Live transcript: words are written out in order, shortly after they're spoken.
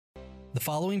The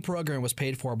following program was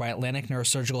paid for by Atlantic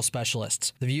Neurosurgical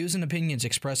Specialists. The views and opinions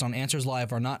expressed on Answers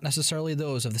Live are not necessarily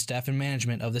those of the staff and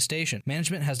management of the station.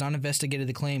 Management has not investigated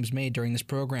the claims made during this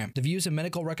program. The views and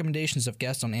medical recommendations of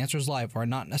guests on Answers Live are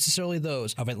not necessarily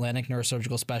those of Atlantic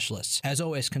Neurosurgical Specialists. As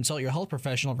always, consult your health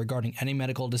professional regarding any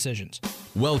medical decisions.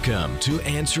 Welcome to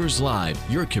Answers Live,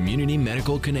 your community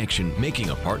medical connection, making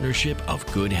a partnership of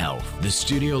good health. The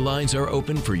studio lines are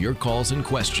open for your calls and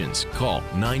questions. Call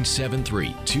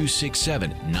 973-267-9687.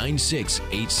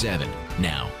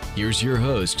 Now, here's your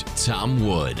host, Tom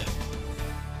Wood.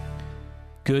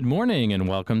 Good morning and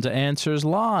welcome to Answers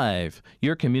Live,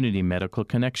 your community medical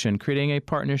connection, creating a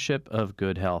partnership of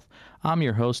good health. I'm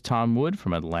your host, Tom Wood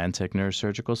from Atlantic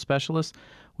Neurosurgical Specialists.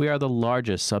 We are the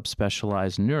largest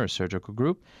subspecialized neurosurgical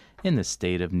group in the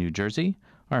state of New Jersey.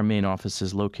 Our main office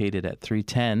is located at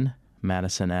 310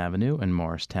 Madison Avenue in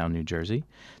Morristown, New Jersey.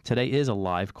 Today is a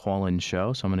live call-in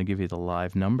show, so I'm going to give you the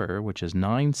live number, which is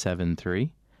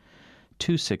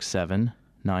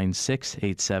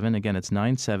 973-267-9687. Again, it's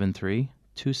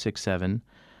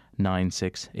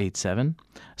 973-267-9687.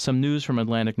 Some news from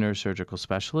Atlantic Neurosurgical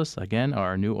Specialists. Again,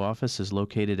 our new office is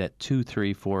located at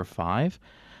 2345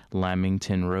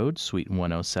 Lamington Road, Suite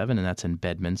 107, and that's in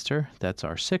Bedminster. That's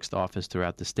our sixth office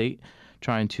throughout the state,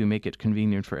 trying to make it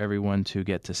convenient for everyone to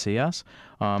get to see us.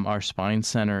 Our spine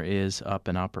center is up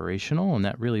and operational, and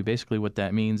that really basically what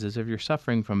that means is if you're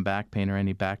suffering from back pain or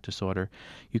any back disorder,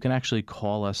 you can actually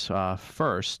call us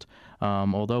first.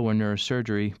 Although we're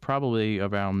neurosurgery, probably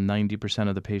around 90%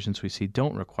 of the patients we see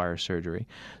don't require surgery.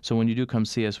 So when you do come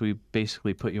see us, we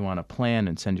basically put you on a plan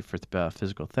and send you for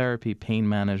physical therapy, pain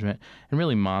management, and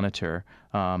really monitor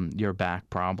your back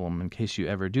problem. In case you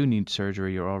ever do need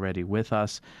surgery, you're already with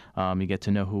us. You get to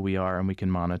know who we are, and we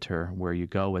can monitor where you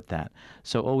go with that.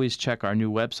 So always check our new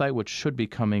website, which should be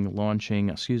launching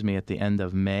at the end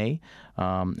of May.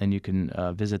 And you can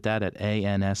visit that at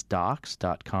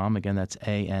ansdocs.com. Again, that's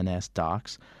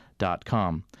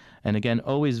ansdocs.com. And again,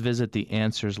 always visit the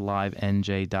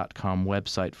AnswersLiveNJ.com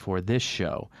website for this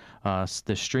show.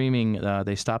 The streaming,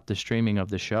 they stopped the streaming of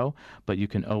the show, but you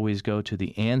can always go to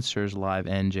the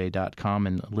AnswersLiveNJ.com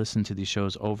and listen to these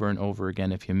shows over and over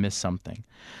again if you miss something.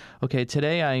 Okay,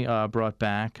 today I brought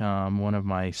back one of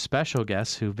my special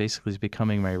guests who basically is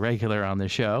becoming my regular on the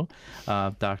show,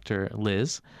 Dr.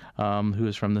 Liz, who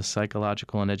is from the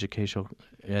Psychological and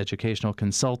Educational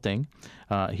Consulting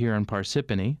here in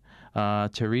Parsippany.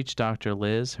 To reach Dr.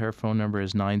 Liz, her phone number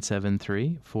is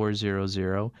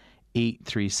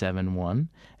 973-400-8371,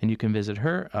 and you can visit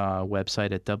her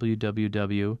website at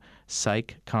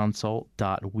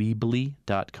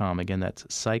www.psychconsult.weebly.com. Again, that's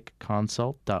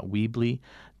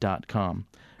psychconsult.weebly.com.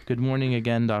 Good morning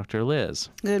again, Dr. Liz.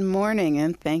 Good morning,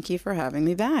 and thank you for having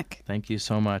me back. Thank you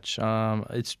so much.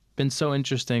 It's been so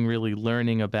interesting really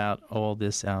learning about all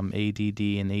this ADD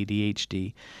and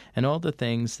ADHD and all the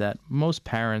things that most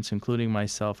parents, including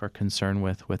myself, are concerned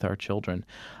with our children.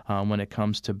 When it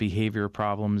comes to behavior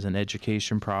problems and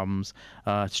education problems,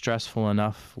 it's stressful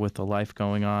enough with the life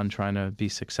going on, trying to be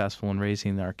successful in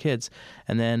raising our kids.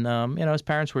 And then, as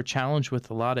parents, we're challenged with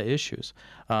a lot of issues.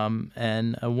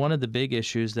 And one of the big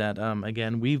issues that,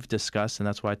 again, we've discussed, and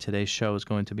that's why today's show is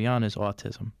going to be on, is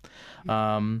autism.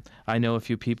 I know a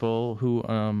few people who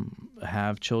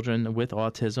have children with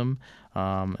autism,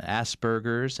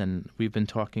 Asperger's, and we've been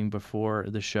talking before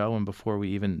the show and before we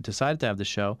even decided to have the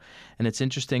show, and it's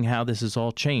interesting how this has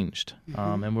all changed,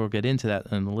 and we'll get into that,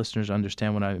 and the listeners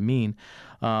understand what I mean.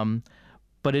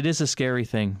 But it is a scary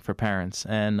thing for parents,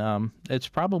 and it's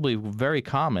probably very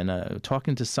common.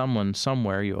 Talking to someone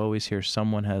somewhere, you always hear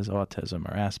someone has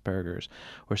autism or Asperger's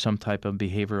or some type of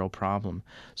behavioral problem.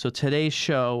 So today's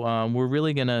show, we're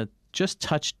really going to just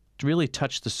touch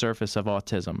the surface of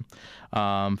autism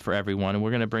for everyone. And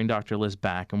we're going to bring Dr. Liz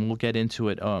back, and we'll get into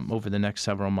it over the next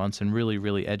several months and really,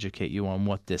 really educate you on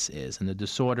what this is and the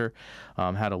disorder,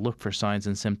 how to look for signs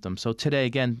and symptoms. So today,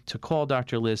 again, to call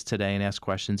Dr. Liz today and ask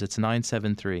questions, it's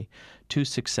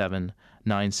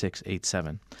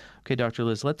 973-267-9687. Okay, Dr.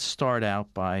 Liz, let's start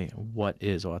out by what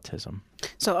is autism?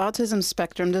 So autism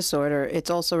spectrum disorder,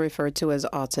 it's also referred to as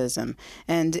autism.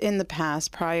 And in the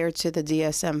past, prior to the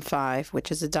DSM-5,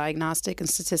 which is a Diagnostic and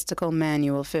Statistical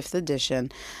Manual, 5th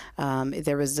edition,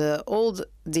 there was the old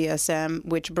DSM,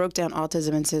 which broke down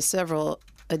autism into several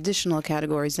additional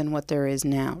categories than what there is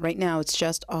now. Right now, it's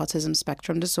just autism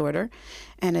spectrum disorder,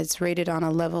 and it's rated on a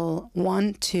level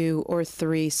 1, 2, or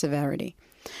 3 severity.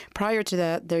 Prior to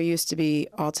that, there used to be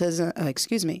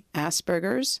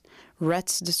Asperger's,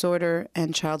 Rett's disorder,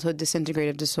 and childhood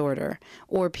disintegrative disorder,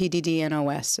 or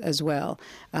PDD-NOS as well,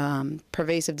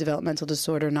 pervasive developmental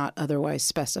disorder not otherwise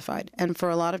specified. And for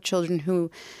a lot of children who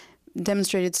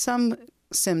demonstrated some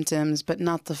symptoms, but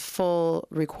not the full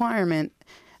requirement,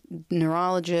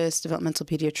 neurologists, developmental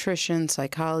pediatricians,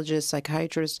 psychologists,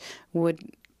 psychiatrists would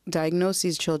diagnose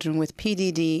these children with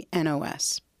PDD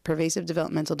NOS, pervasive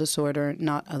developmental disorder,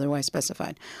 not otherwise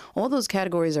specified. All those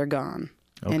categories are gone.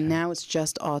 Okay. And now it's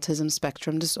just autism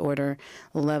spectrum disorder,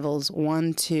 levels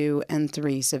 1, 2, and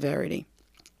 3 severity.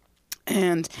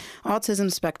 And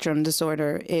autism spectrum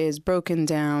disorder is broken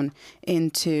down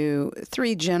into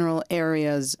 3 general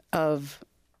areas of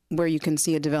where you can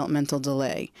see a developmental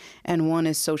delay. And 1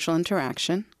 is social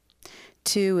interaction,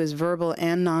 2 is verbal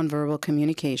and nonverbal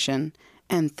communication,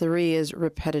 and 3 is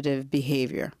repetitive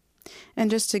behavior. And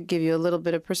just to give you a little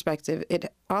bit of perspective,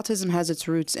 autism has its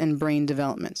roots in brain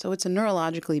development. So it's a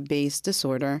neurologically based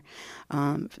disorder.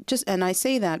 And I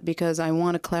say that because I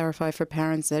want to clarify for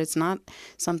parents that it's not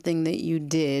something that you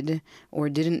did or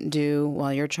didn't do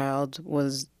while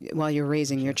you're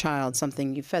raising your child,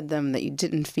 something you fed them, that you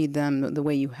didn't feed them, the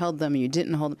way you held them, you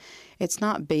didn't hold them. It's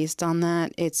not based on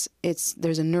that.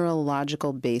 There's a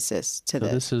neurological basis to this.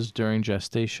 So this is during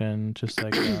gestation, just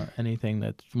like anything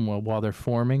that while they're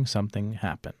forming, something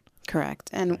happened. Correct.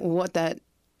 And what that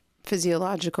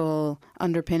physiological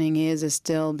underpinning is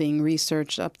still being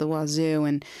researched up the wazoo,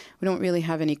 and we don't really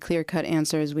have any clear-cut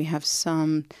answers. We have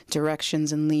some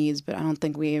directions and leads, but I don't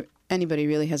think anybody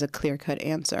really has a clear-cut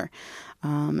answer.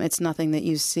 It's nothing that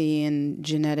you see in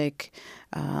genetic,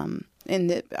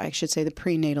 the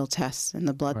prenatal tests and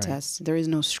the blood tests. There is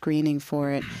no screening for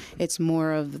it. It's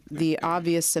more of the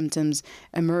obvious symptoms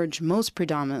emerge most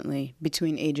predominantly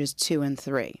between ages 2 and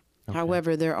 3. Okay.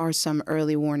 However, there are some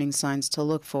early warning signs to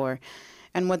look for.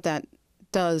 And what that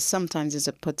does sometimes is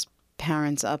it puts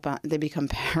parents up, they become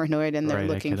paranoid and they're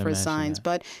looking for signs. That.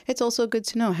 But it's also good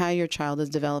to know how your child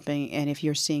is developing, and if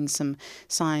you're seeing some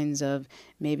signs of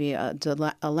maybe a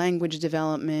language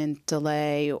development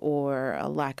delay or a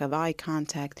lack of eye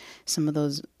contact, some of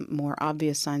those more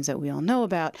obvious signs that we all know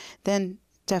about, then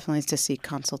definitely to seek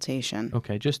consultation.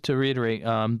 Okay, just to reiterate,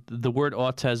 the word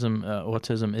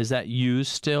autism, is that used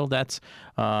still? That's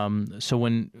so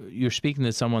when you're speaking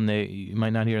to someone, you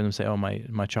might not hear them say, "Oh,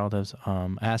 my child has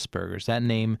Asperger's." That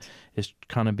name is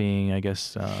kind of being, I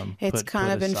guess, it's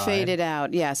kind of been faded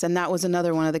out. Yes, and that was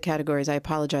another one of the categories. I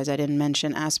apologize, I didn't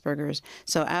mention Asperger's.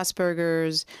 So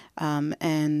Asperger's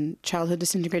and childhood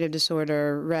disintegrative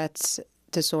disorder, Rett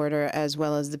disorder, as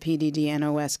well as the PDD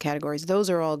NOS categories. Those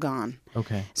are all gone.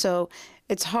 Okay. So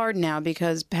it's hard now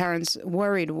because parents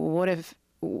worried, what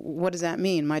does that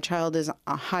mean? My child is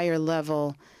a higher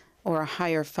level or a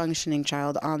higher functioning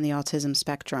child on the autism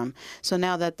spectrum. So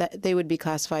now that they would be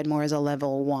classified more as a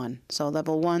level 1. So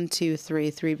level 1, 2,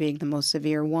 3 being the most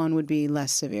severe, 1 would be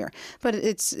less severe. But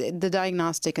it's the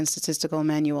Diagnostic and Statistical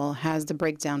Manual has the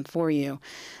breakdown for you.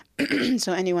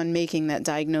 So anyone making that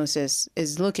diagnosis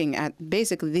is looking at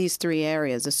basically these 3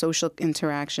 areas: the social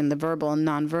interaction, the verbal and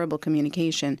nonverbal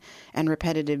communication, and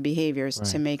repetitive behaviors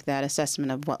to make that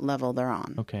assessment of what level they're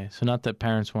on. Okay, so not that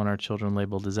parents want our children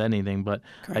labeled as anything, but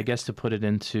correct. I guess to put it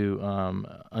into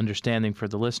understanding for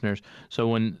the listeners. So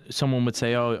when someone would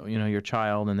say, "Oh, your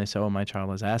child," and they say, "Oh, my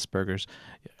child has Asperger's,"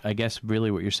 I guess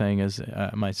really what you're saying is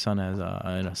my son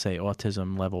has, say,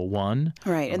 autism level 1.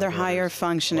 Right, and they're higher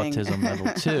functioning. Autism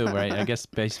level 2. Right. I guess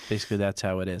basically that's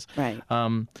how it is. Right.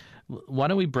 Why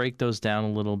don't we break those down a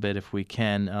little bit if we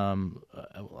can?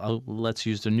 Let's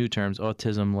use the new terms,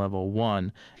 autism level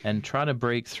 1, and try to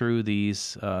break through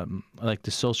these, like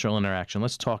the social interaction.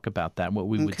 Let's talk about that, what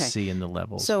we would see in the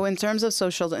levels. So in terms of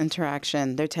social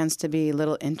interaction, there tends to be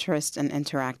little interest in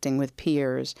interacting with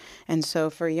peers. And so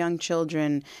for young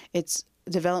children, it's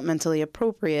developmentally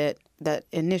appropriate that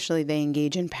initially they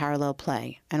engage in parallel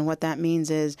play. And what that means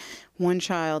is one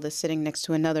child is sitting next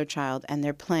to another child and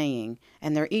they're playing,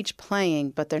 and they're each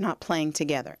playing, but they're not playing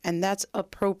together. And that's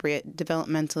appropriate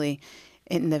developmentally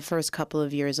in the first couple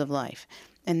of years of life.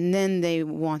 And then they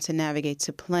want to navigate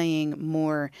to playing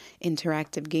more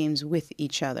interactive games with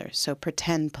each other. So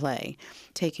pretend play,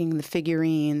 taking the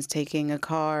figurines, taking a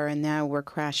car, and now we're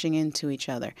crashing into each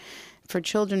other. For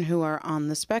children who are on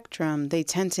the spectrum, they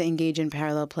tend to engage in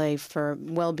parallel play for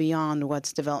well beyond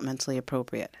what's developmentally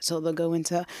appropriate. So they'll go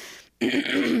into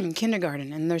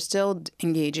kindergarten and they're still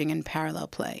engaging in parallel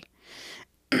play.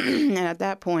 And at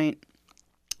that point,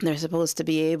 they're supposed to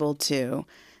be able to,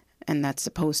 and that's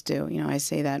supposed to, I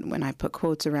say that when I put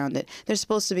quotes around it, they're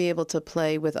supposed to be able to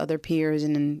play with other peers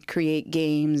and create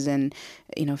games and,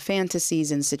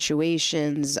 fantasies and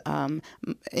situations,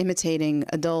 imitating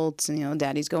adults,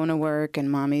 daddy's going to work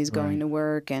and mommy's going to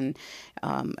work and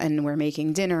we're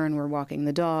making dinner and we're walking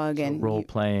the dog. So and role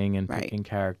playing and picking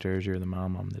characters. You're the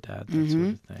mom, I'm the dad, that sort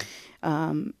of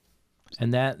thing.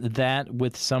 And that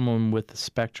with someone with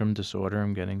spectrum disorder,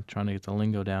 trying to get the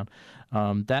lingo down,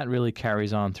 that really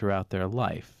carries on throughout their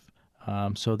life.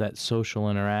 So that social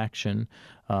interaction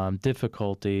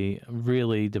difficulty,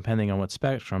 really, depending on what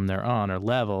spectrum they're on or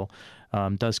level,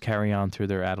 does carry on through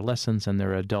their adolescence and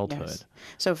their adulthood. Yes.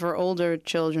 So for older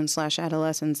children /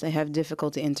 adolescents, they have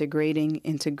difficulty integrating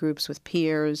into groups with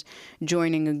peers,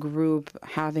 joining a group,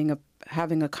 having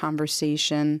a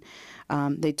conversation.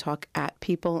 They talk at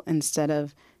people instead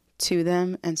of to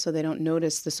them, and so they don't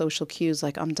notice the social cues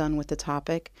like, I'm done with the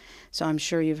topic. So I'm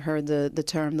sure you've heard the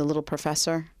term the little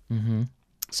professor. Mm-hmm.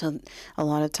 So a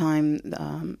lot of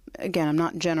time, again, I'm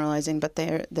not generalizing, but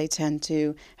they tend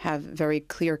to have very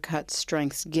clear-cut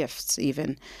strengths, gifts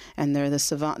even, and they're the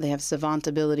savant. They have savant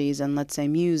abilities in, let's say,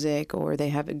 music, or they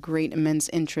have a great, immense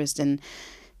interest in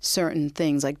certain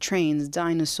things like trains,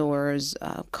 dinosaurs,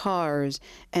 cars,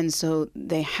 and so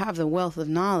they have the wealth of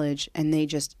knowledge, and they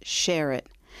just share it.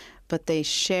 But they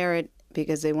share it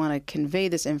because they want to convey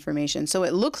this information. So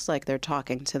it looks like they're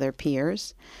talking to their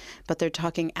peers, but they're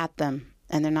talking at them.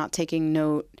 And they're not taking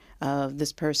note of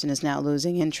this person is now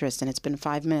losing interest, and it's been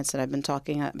 5 minutes that I've been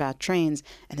talking about trains,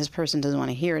 and this person doesn't want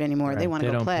to hear it anymore. Right. They want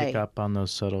to go play. They don't pick up on those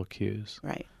subtle cues.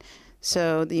 Right.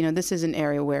 So, this is an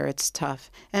area where it's tough.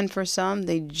 And for some,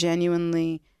 they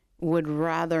genuinely would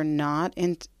rather not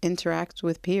interact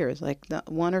with peers, like the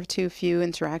one or two few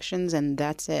interactions, and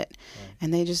that's it. Right.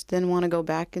 And they just then want to go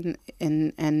back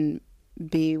and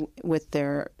be with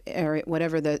their area,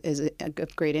 whatever that is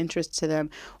of great interest to them,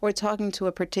 or talking to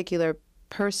a particular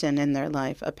person in their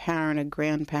life, a parent, a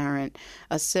grandparent,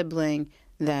 a sibling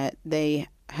that they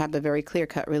have a very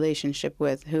clear-cut relationship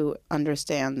with, who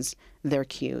understands their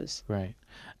cues. Right.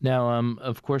 Now,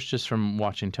 of course, just from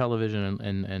watching television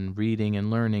and reading and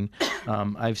learning,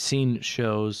 I've seen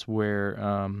shows where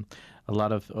a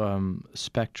lot of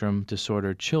spectrum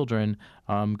disordered children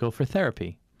go for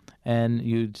therapy. And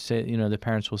you'd say, the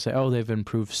parents will say, oh, they've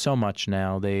improved so much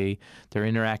now. They're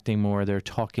interacting more. They're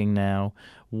talking now.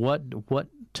 What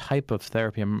type of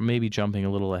therapy? I'm maybe jumping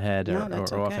a little ahead or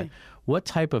okay. off it. What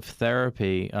type of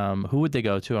therapy? Who would they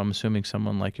go to? I'm assuming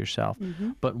someone like yourself.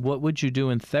 Mm-hmm. But what would you do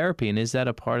in therapy? And is that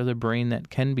a part of the brain that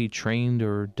can be trained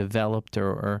or developed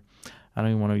or I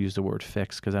don't even want to use the word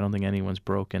fixed because I don't think anyone's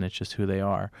broken. It's just who they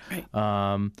are.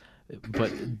 Right.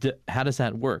 But how does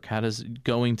that work? How does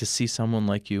going to see someone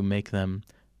like you make them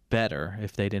better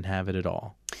if they didn't have it at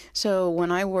all? So when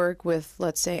I work with,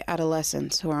 let's say,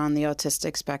 adolescents who are on the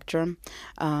autistic spectrum,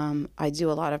 I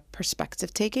do a lot of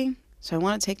perspective taking. So I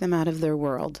want to take them out of their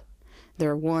world,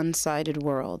 their one-sided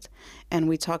world. And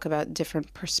we talk about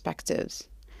different perspectives,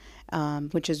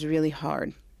 which is really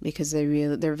hard because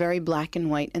they're very black and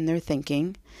white in their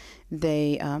thinking.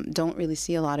 They don't really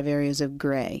see a lot of areas of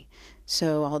gray.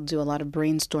 So I'll do a lot of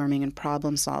brainstorming and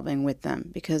problem solving with them,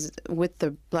 because with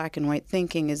the black and white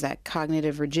thinking is that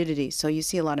cognitive rigidity. So you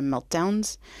see a lot of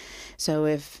meltdowns. So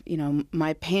if,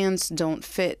 my pants don't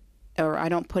fit, or I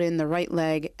don't put in the right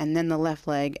leg and then the left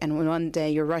leg, and one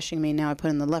day you're rushing me, now I put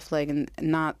in the left leg and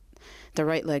not the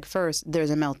right leg first,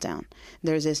 there's a meltdown.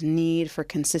 There's this need for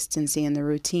consistency in the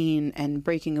routine, and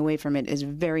breaking away from it is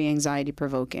very anxiety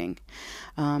provoking.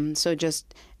 So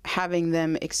just having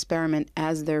them experiment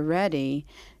as they're ready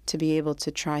to be able to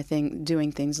try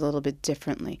doing things a little bit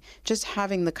differently. Just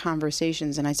having the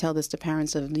conversations, and I tell this to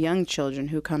parents of young children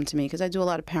who come to me, because I do a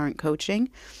lot of parent coaching.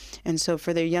 And so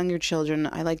for their younger children,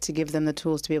 I like to give them the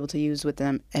tools to be able to use with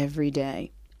them every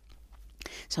day.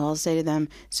 So I'll say to them,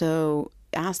 so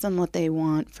ask them what they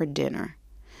want for dinner.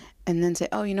 And then say,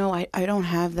 oh, I don't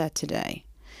have that today.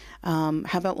 How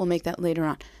about we'll make that later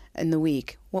on in the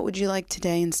week? What would you like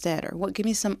today instead? Or give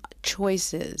me some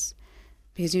choices,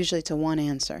 because usually it's a one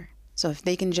answer. So if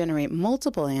they can generate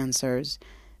multiple answers,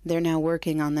 they're now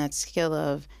working on that skill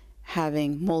of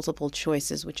having multiple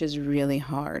choices, which is really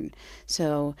hard.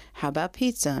 So how about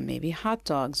pizza, maybe hot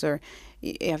dogs? Or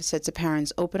I've said to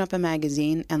parents, open up a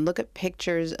magazine and look at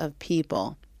pictures of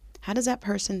people. How does that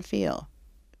person feel?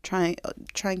 Trying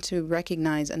to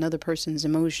recognize another person's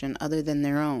emotion other than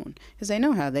their own, because they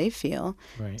know how they feel.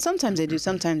 Right. Sometimes they do,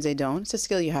 sometimes they don't. It's a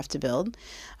skill you have to build.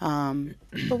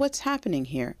 But what's happening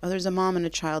here? Oh, there's a mom and a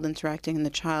child interacting, and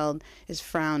the child is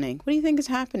frowning. What do you think is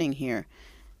happening here?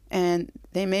 And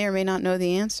they may or may not know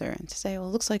the answer. And to say, well,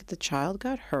 it looks like the child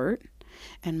got hurt,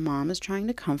 and mom is trying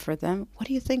to comfort them. What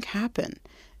do you think happened?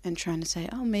 And trying to say,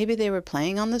 oh, maybe they were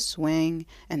playing on the swing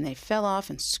and they fell off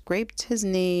and scraped his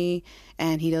knee,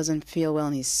 and he doesn't feel well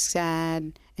and he's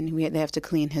sad, and they have to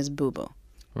clean his boo-boo.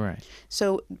 Right.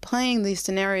 So playing these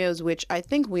scenarios, which I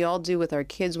think we all do with our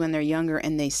kids when they're younger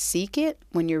and they seek it,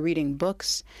 when you're reading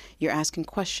books, you're asking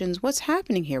questions, what's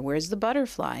happening here? Where's the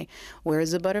butterfly? Where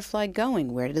is the butterfly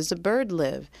going? Where does the bird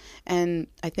live? And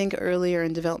I think earlier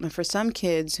in development for some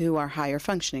kids who are higher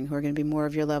functioning, who are going to be more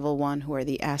of your level 1, who are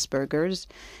the Asperger's,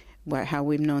 how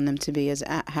we've known them to be as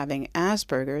having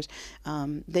Asperger's,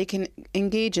 they can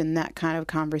engage in that kind of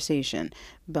conversation.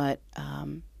 But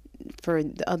for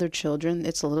the other children,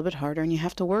 it's a little bit harder, and you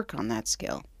have to work on that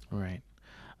skill. Right.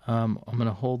 I'm going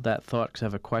to hold that thought because I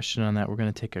have a question on that. We're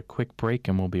going to take a quick break,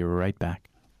 and we'll be right back.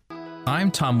 I'm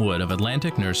Tom Wood of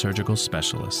Atlantic Neurosurgical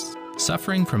Specialists.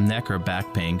 Suffering from neck or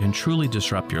back pain can truly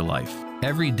disrupt your life.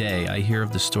 Every day I hear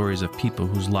of the stories of people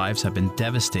whose lives have been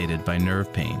devastated by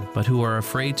nerve pain, but who are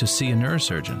afraid to see a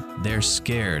neurosurgeon. They're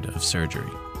scared of surgery.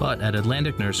 But at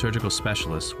Atlantic Neurosurgical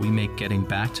Specialists, we make getting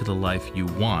back to the life you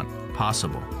want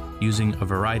possible, using a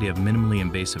variety of minimally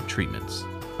invasive treatments.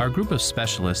 Our group of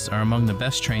specialists are among the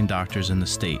best trained doctors in the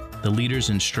state, the leaders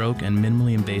in stroke and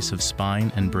minimally invasive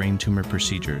spine and brain tumor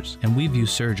procedures, and we view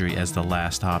surgery as the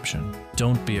last option.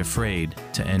 Don't be afraid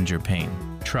to end your pain.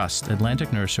 Trust Atlantic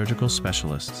Neurosurgical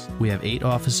Specialists. We have 8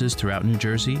 offices throughout New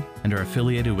Jersey and are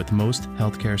affiliated with most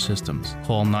healthcare systems.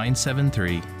 Call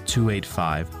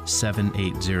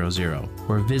 973-285-7800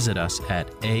 or visit us at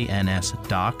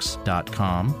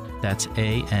ansdocs.com. That's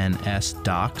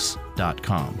ansdocs.com.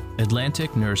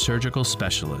 Atlantic Neurosurgical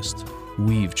Specialist.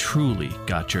 We've truly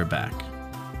got your back.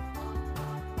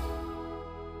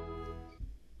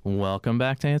 Welcome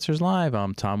back to Answers Live.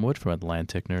 I'm Tom Wood from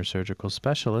Atlantic Neurosurgical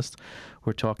Specialist.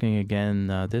 We're talking again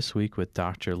this week with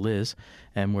Dr. Liz,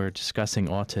 and we're discussing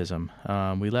autism.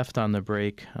 We left on the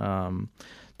break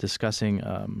discussing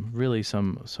really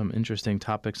some interesting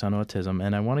topics on autism,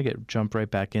 and I want to jump right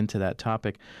back into that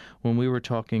topic when we were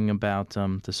talking about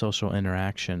the social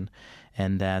interaction,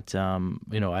 and that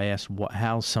I asked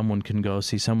how someone can go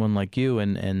see someone like you,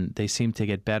 and they seem to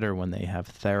get better when they have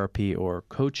therapy or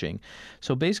coaching.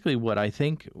 So basically, what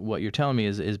you're telling me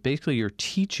is basically you're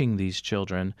teaching these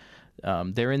children.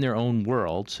 They're in their own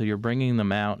world, so you're bringing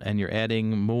them out and you're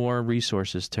adding more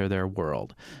resources to their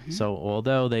world. Mm-hmm. So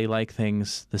although they like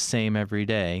things the same every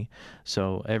day,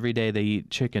 so every day they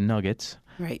eat chicken nuggets,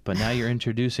 right? But now you're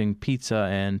introducing pizza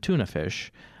and tuna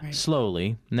fish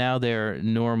slowly. Now they're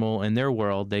normal in their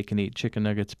world. They can eat chicken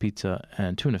nuggets, pizza,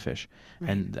 and tuna fish.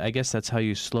 Right. And I guess that's how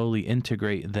you slowly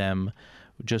integrate them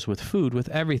just with food, with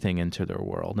everything into their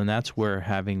world. And that's where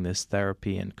having this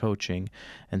therapy and coaching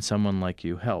and someone like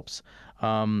you helps.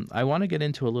 I want to get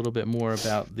into a little bit more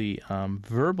about the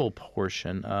verbal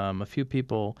portion. A few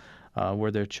people where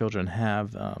their children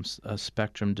have a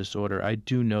spectrum disorder, I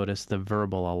do notice the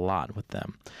verbal a lot with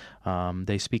them.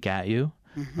 They speak at you.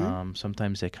 Mm-hmm.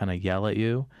 Sometimes they kind of yell at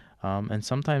you. And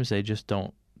sometimes they just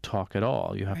don't talk at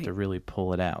all. You have to really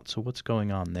pull it out. So what's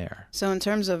going on there? So in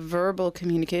terms of verbal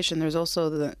communication, there's also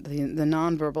the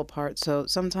nonverbal part. So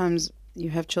sometimes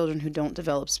you have children who don't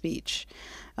develop speech,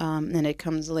 and it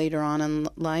comes later on in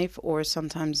life, or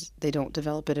sometimes they don't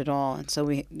develop it at all. And so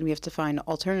we have to find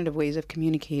alternative ways of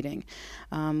communicating,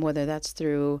 whether that's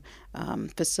through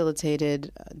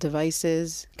facilitated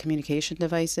devices, communication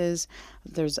devices.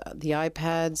 There's the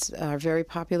iPads are very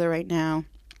popular right now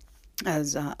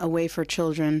as a way for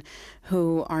children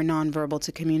who are nonverbal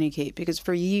to communicate. Because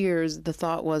for years, the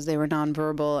thought was they were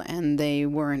nonverbal and they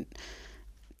weren't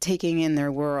taking in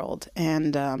their world.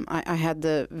 And I had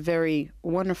the very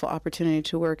wonderful opportunity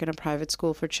to work in a private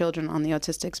school for children on the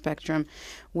autistic spectrum,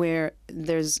 where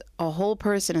there's a whole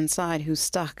person inside who's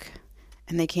stuck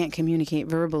and they can't communicate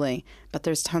verbally, but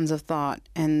there's tons of thought.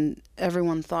 And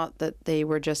everyone thought that they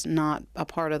were just not a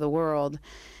part of the world,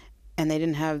 and they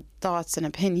didn't have thoughts and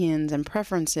opinions and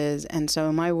preferences. And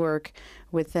so my work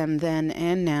with them then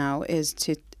and now is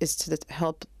to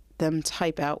help them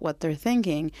type out what they're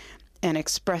thinking and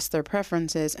express their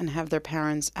preferences and have their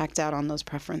parents act out on those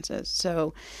preferences.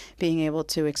 So being able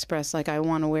to express, like, I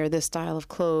want to wear this style of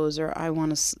clothes, or I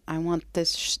want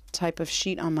this type of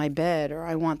sheet on my bed, or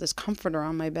I want this comforter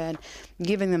on my bed,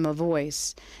 giving them a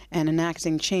voice and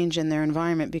enacting change in their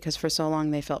environment, because for so long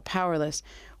they felt powerless,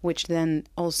 which then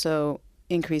also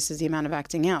increases the amount of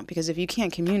acting out. Because if you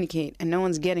can't communicate and no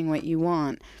one's getting what you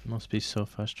want, it must be so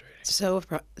frustrating. So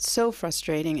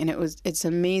frustrating. And it's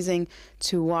amazing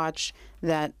to watch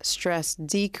that stress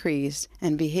decrease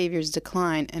and behaviors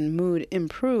decline and mood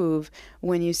improve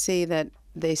when you see that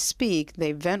they speak,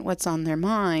 they vent what's on their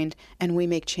mind, and we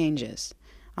make changes.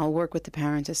 I'll work with the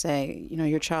parent to say,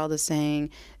 your child is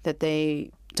saying that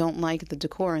they don't like the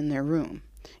decor in their room.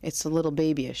 It's a little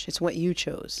babyish. It's what you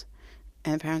chose.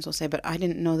 And the parents will say, but I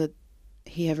didn't know that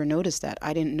he ever noticed that.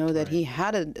 I didn't know that he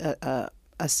had a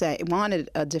say, wanted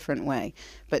a different way.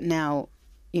 But now,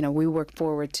 we work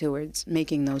forward towards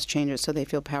making those changes so they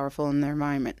feel powerful in their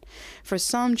environment. For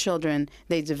some children,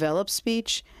 they develop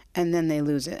speech and then they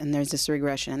lose it, and there's this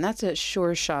regression. And that's a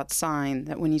sure shot sign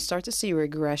that when you start to see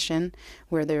regression,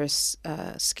 where there's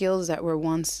skills that were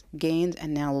once gained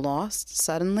and now lost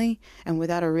suddenly and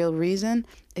without a real reason,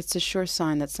 it's a sure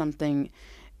sign that something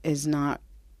is not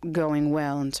going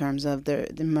well in terms of there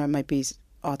might be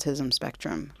autism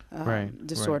spectrum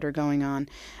disorder going on.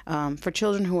 For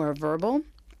children who are verbal,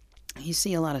 you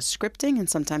see a lot of scripting and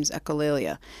sometimes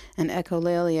echolalia. And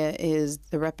echolalia is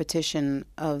the repetition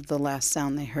of the last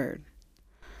sound they heard.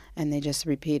 And they just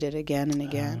repeat it again and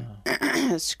again.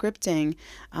 Scripting,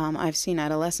 I've seen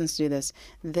adolescents do this.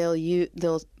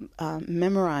 They'll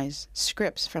memorize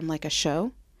scripts from like a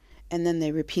show, and then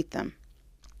they repeat them.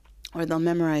 Or they'll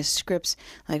memorize scripts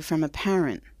like from a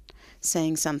parent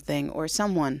saying something, or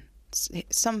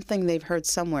something they've heard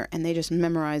somewhere, and they just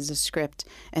memorize the script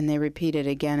and they repeat it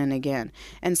again and again.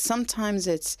 And sometimes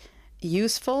it's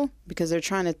useful because they're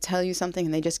trying to tell you something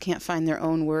and they just can't find their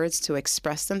own words to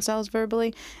express themselves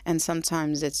verbally. And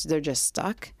sometimes they're just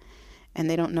stuck and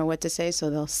they don't know what to say, so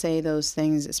they'll say those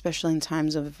things, especially in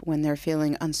times of when they're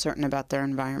feeling uncertain about their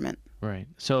environment. Right.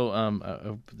 So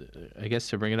I guess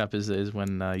to bring it up is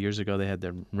when years ago they had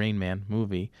the Rain Man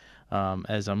movie.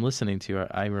 As I'm listening to you,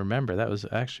 I remember that was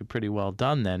actually pretty well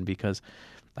done then, because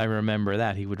I remember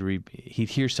that he'd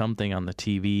hear something on the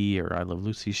TV or I Love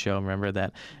Lucy's show, remember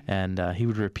that, and he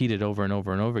would repeat it over and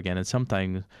over and over again. And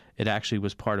sometimes it actually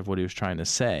was part of what he was trying to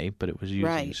say, but it was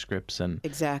using scripts and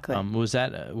exactly. Was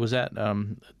that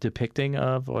depicting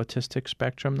of autistic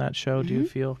spectrum, that show? Do you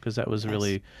feel? Because that was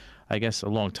really, I guess, a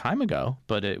long time ago,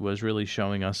 but it was really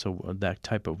showing us that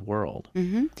type of world.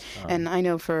 Mm-hmm. And I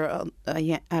know for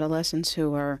adolescents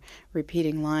who are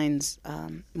repeating lines,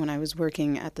 when I was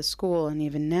working at the school, and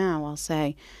even now, I'll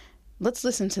say, let's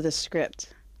listen to the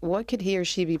script. What could he or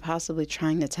she be possibly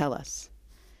trying to tell us?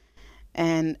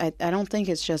 And I don't think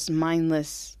it's just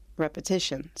mindless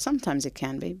repetition. Sometimes it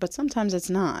can be, but sometimes it's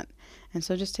not. And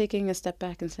so just taking a step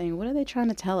back and saying, what are they trying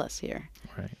to tell us here?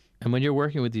 Right. And when you're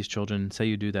working with these children, say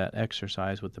you do that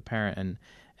exercise with the parent,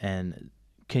 and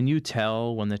can you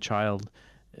tell when the child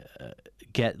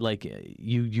get, like,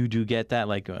 you do get that,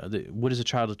 like, what is the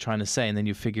child trying to say, and then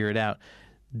you figure it out?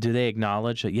 Do they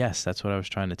acknowledge that, yes, that's what I was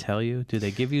trying to tell you? Do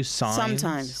they give you signs?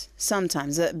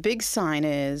 Sometimes. A big sign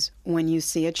is when you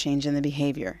see a change in the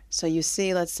behavior. So you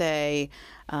see, let's say,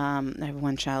 I have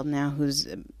one child now who's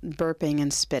burping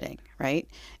and spitting, right?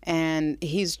 And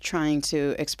he's trying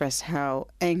to express how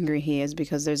angry he is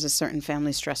because there's a certain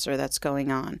family stressor that's going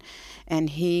on. And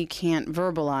he can't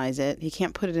verbalize it. He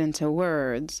can't put it into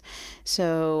words.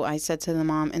 So I said to the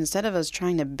mom, instead of us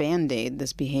trying to Band-Aid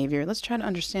this behavior, let's try to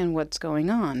understand what's going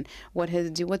on. What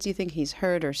do you think he's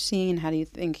heard or seen? How do you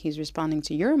think he's responding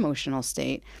to your emotional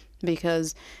state?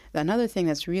 Because another thing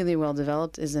that's really well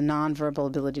developed is the nonverbal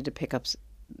ability to pick up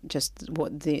just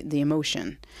what the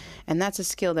emotion. And that's a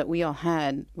skill that we all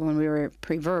had when we were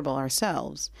pre-verbal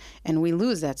ourselves. And we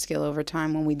lose that skill over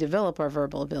time when we develop our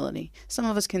verbal ability. Some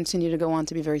of us continue to go on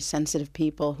to be very sensitive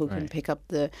people who can pick up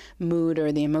the mood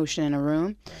or the emotion in a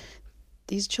room.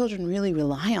 These children really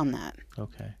rely on that.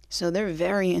 Okay. So they're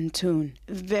very in tune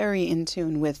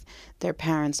with their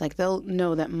parents. Like, they'll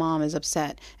know that mom is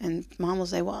upset, and mom will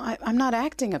say, well, I'm not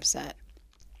acting upset.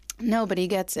 No, but he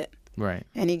gets it. Right.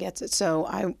 And he gets it. So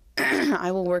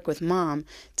I will work with mom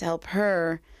to help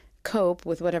her cope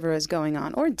with whatever is going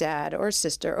on, or dad or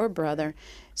sister or brother,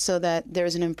 so that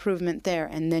there's an improvement there,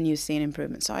 and then you see an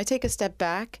improvement. So I take a step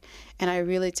back and I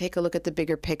really take a look at the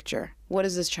bigger picture. What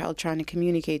is this child trying to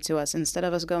communicate to us? Instead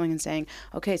of us going and saying,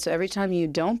 okay, so every time you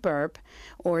don't burp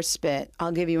or spit,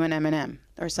 I'll give you an M&M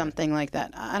or something like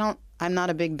that. I'm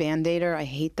not a big Band-Aider. I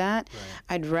hate that. Right.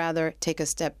 I'd rather take a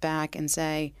step back and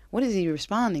say, what is he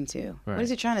responding to? Right. What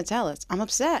is he trying to tell us? I'm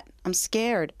upset. I'm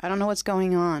scared. I don't know what's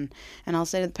going on. And I'll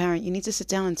say to the parent, you need to sit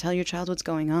down and tell your child what's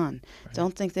going on. Right.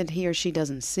 Don't think that he or she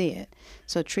doesn't see it.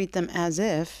 So treat them as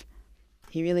if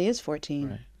he really is 14.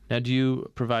 Right. Now, do you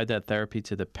provide that therapy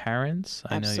to the parents?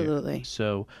 Absolutely.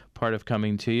 So part of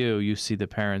coming to you, you see the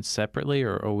parents separately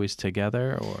or always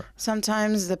together? Or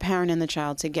sometimes the parent and the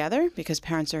child together, because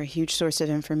parents are a huge source of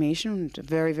information,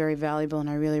 very, very valuable, and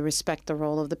I really respect the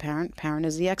role of the parent. Parent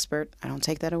is the expert. I don't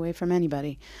take that away from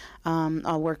anybody.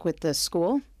 I'll work with the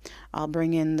school. I'll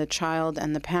bring in the child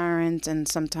and the parent, and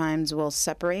sometimes we'll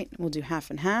separate. We'll do half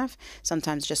and half.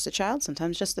 Sometimes just the child,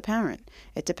 sometimes just the parent.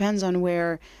 It depends on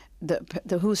where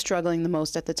the who's struggling the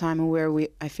most at the time, and where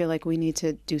I feel like we need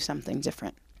to do something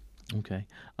different. Okay.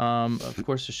 Of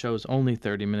course, the show is only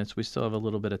 30 minutes. We still have a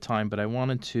little bit of time, but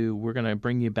we're going to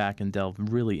bring you back and delve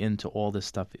really into all this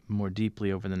stuff more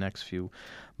deeply over the next few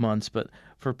months. But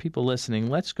for people listening,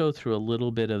 let's go through a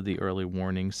little bit of the early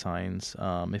warning signs,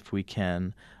 if we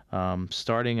can,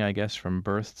 starting, I guess, from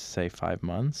birth to, say, 5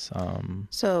 months.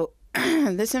 So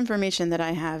this information that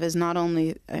I have is not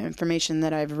only information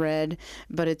that I've read,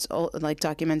 but it's all like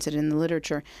documented in the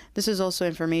literature. This is also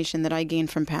information that I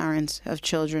gained from parents of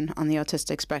children on the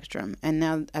autistic spectrum. And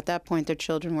now at that point, their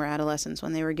children were adolescents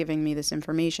when they were giving me this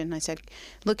information. I said,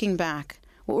 looking back,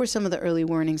 what were some of the early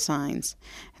warning signs?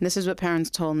 And this is what parents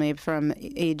told me from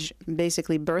age,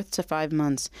 basically birth to 5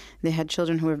 months. They had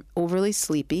children who were overly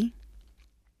sleepy,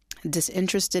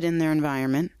 disinterested in their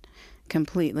environment,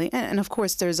 completely. And of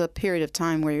course, there's a period of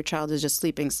time where your child is just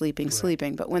sleeping.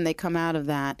 But when they come out of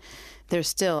that, there's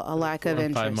still a lack of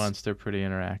interest. 5 months, they're pretty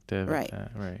interactive. Right.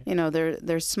 Right. You know,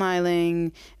 they're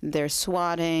smiling, they're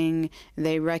swatting,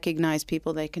 they recognize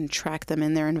people, they can track them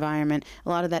in their environment. A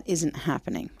lot of that isn't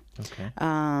happening. Okay.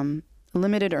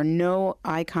 Limited or no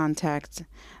eye contact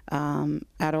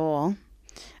at all.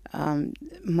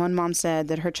 One mom said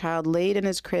that her child laid in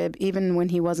his crib even when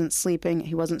he wasn't sleeping,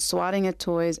 he wasn't swatting at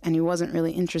toys, and he wasn't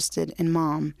really interested in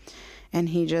mom, and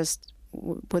he just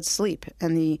would sleep.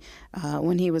 And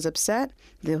when he was upset,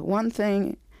 the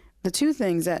two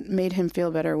things that made him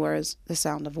feel better was the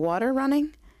sound of water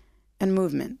running and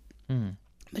movement.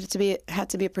 But it had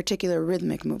to be a particular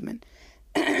rhythmic movement.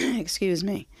 Excuse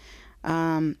me.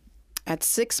 At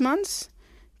 6 months,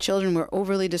 children were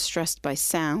overly distressed by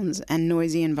sounds and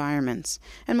noisy environments.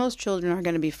 And most children are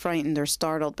going to be frightened or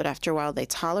startled, but after a while they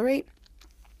tolerate.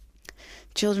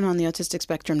 Children on the autistic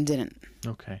spectrum didn't.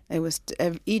 Okay. It was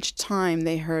each time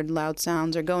they heard loud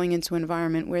sounds or going into an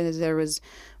environment where there was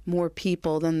more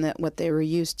people than what they were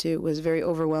used to, it was very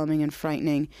overwhelming and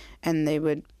frightening, and they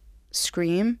would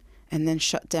scream and then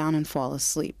shut down and fall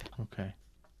asleep. Okay.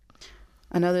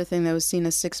 Another thing that was seen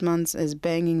at 6 months is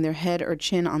banging their head or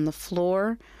chin on the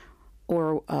floor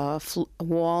or a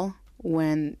wall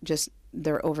when just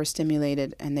they're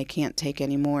overstimulated and they can't take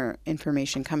any more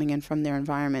information coming in from their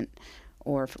environment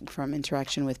or from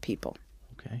interaction with people.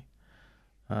 Okay.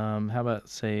 How about,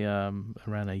 say,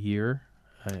 around a year?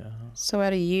 So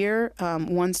at a year,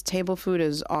 once table food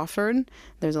is offered,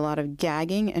 there's a lot of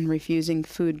gagging and refusing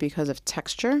food because of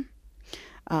texture.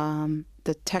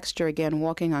 The texture, again,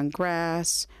 walking on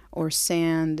grass or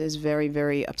sand is very,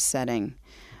 very upsetting.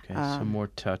 Okay, so more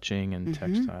touching and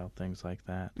textile things like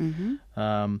that.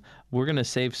 Mm-hmm. We're going to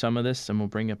save some of this and we'll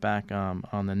bring it back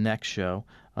on the next show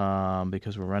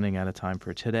because we're running out of time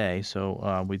for today.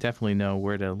 So we definitely know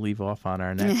where to leave off on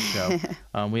our next show.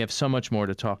 We have so much more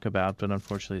to talk about, but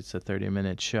unfortunately it's a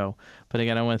 30-minute show. But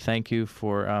again, I want to thank you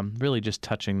for really just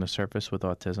touching the surface with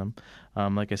autism.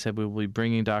 Like I said, we will be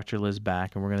bringing Dr. Liz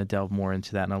back, and we're going to delve more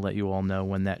into that, and I'll let you all know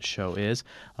when that show is.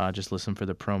 Just listen for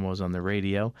the promos on the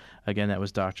radio. Again, that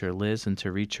was Dr. Liz, and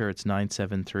to reach her, it's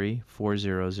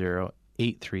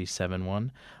 973-400-8371.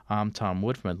 I'm Tom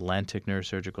Wood from Atlantic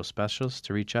Neurosurgical Specialists.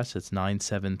 To reach us, it's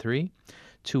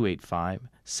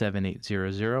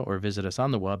 973-285-7800, or visit us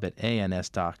on the web at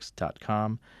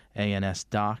ansdocs.com,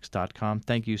 ansdocs.com.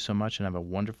 Thank you so much, and have a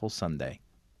wonderful Sunday.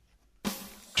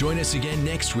 Join us again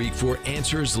next week for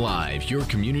Answers Live, your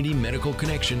community medical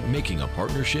connection, making a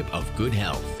partnership of good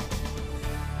health.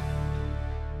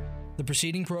 The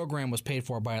preceding program was paid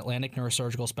for by Atlantic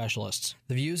Neurosurgical Specialists.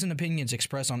 The views and opinions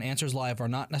expressed on Answers Live are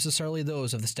not necessarily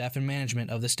those of the staff and management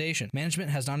of the station.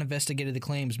 Management has not investigated the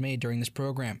claims made during this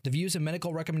program. The views and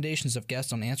medical recommendations of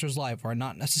guests on Answers Live are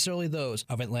not necessarily those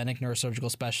of Atlantic Neurosurgical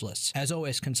Specialists. As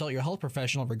always, consult your health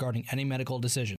professional regarding any medical decision.